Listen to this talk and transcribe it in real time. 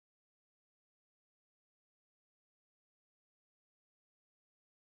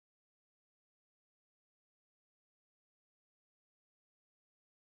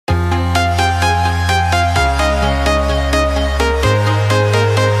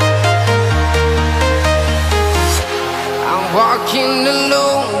walking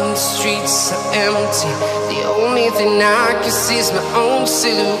alone, the streets are empty. The only thing I can see is my own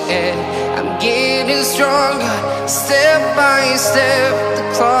silhouette. I'm getting stronger, step by step. The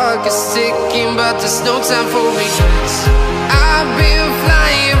clock is ticking, but there's no time for regrets. I've been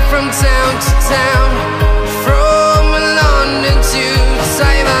flying from town to town, from London to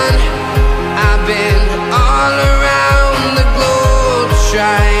Taiwan. I've been all around the globe,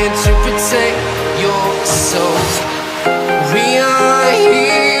 trying to protect your soul. We are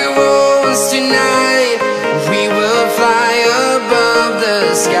heroes tonight. We will fly above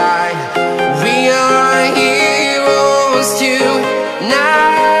the sky. We are heroes tonight.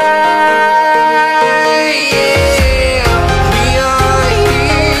 Yeah. We are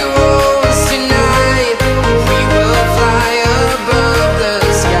heroes tonight. We will fly above the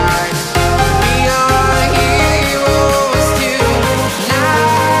sky. We are heroes tonight.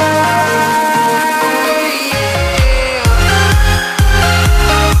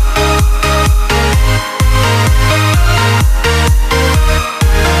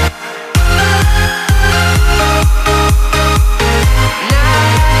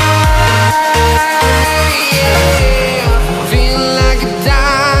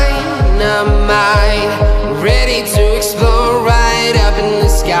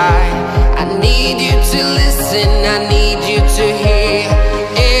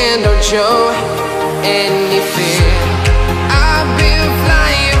 Show any fear. I've been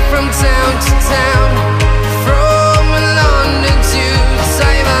flying from town to town, from London to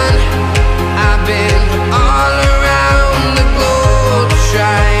Taiwan. I've been all around the globe,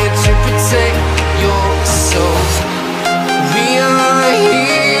 trying to protect your soul. We are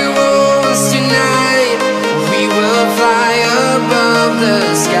heroes tonight. We will fly above the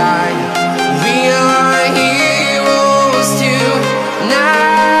sky. We are heroes tonight.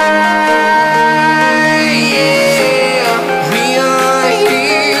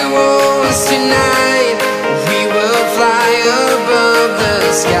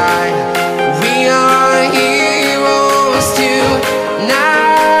 Sky. We are heroes tonight. Yeah.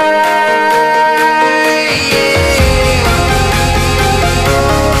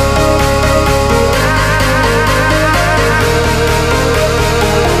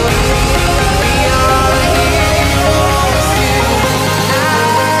 We are heroes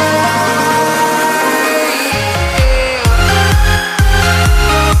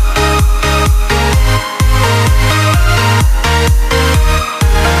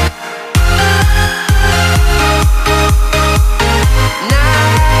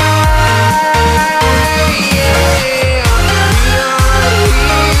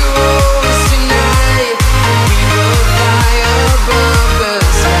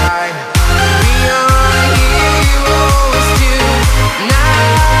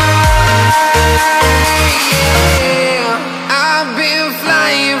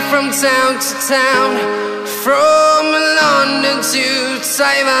town to town, from London to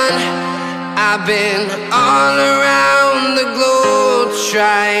Taiwan. I've been all around the globe,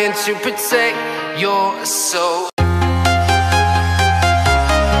 trying to protect your soul.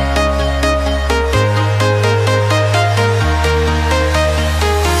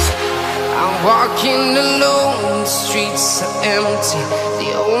 I'm walking alone, the streets are empty.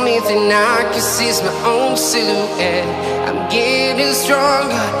 The only thing I can see is my own silhouette. I'm getting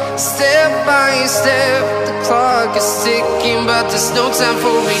stronger, step by step. The clock is ticking, but there's no time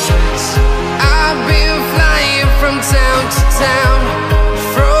for regrets. I've been flying from town to town,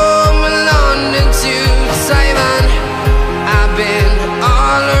 from London to Taiwan. I've been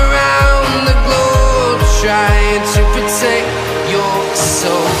all around the globe, trying to protect your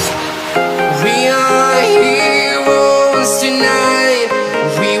soul. We are heroes tonight.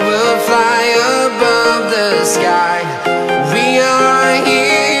 We will fly above the sky. We are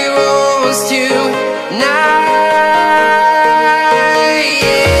heroes tonight.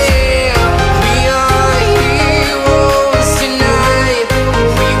 Yeah. We are heroes tonight.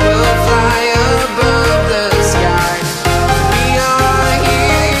 We will fly above the sky. We are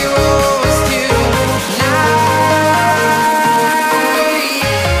heroes tonight. Yeah.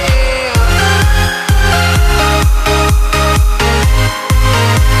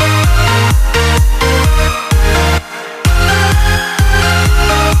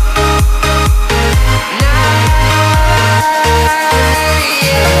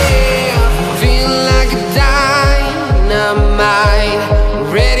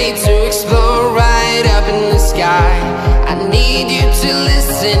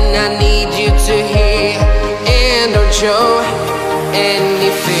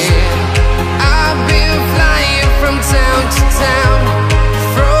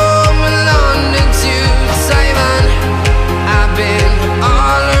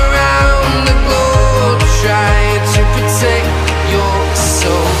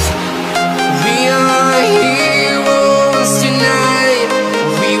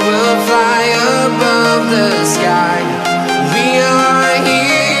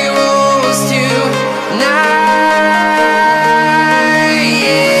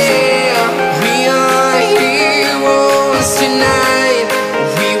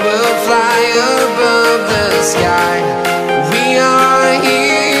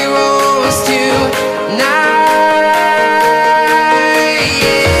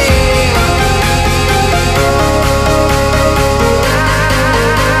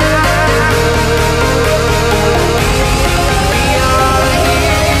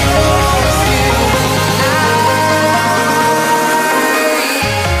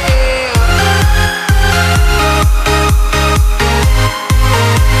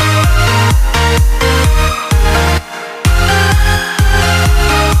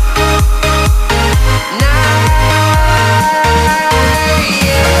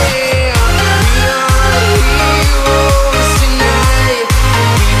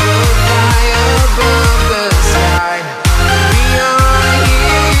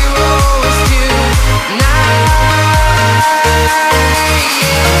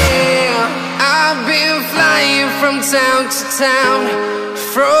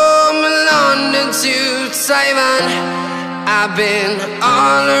 London to Taiwan. I've been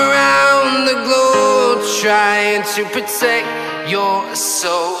all around the globe trying to protect your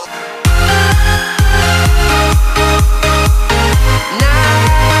soul.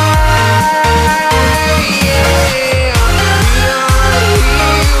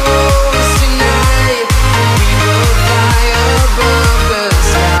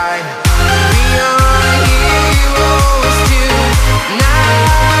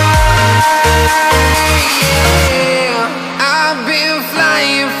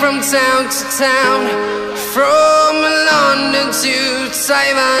 Town to town, from London to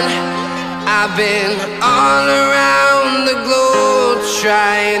Taiwan. I've been all around the globe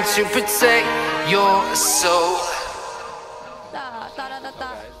trying to protect your soul.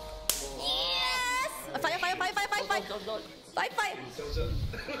 Yes! Fire, fire, fire, fire, fire, fire. Fire, fire.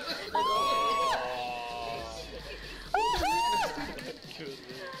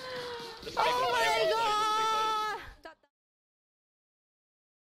 Oh my god!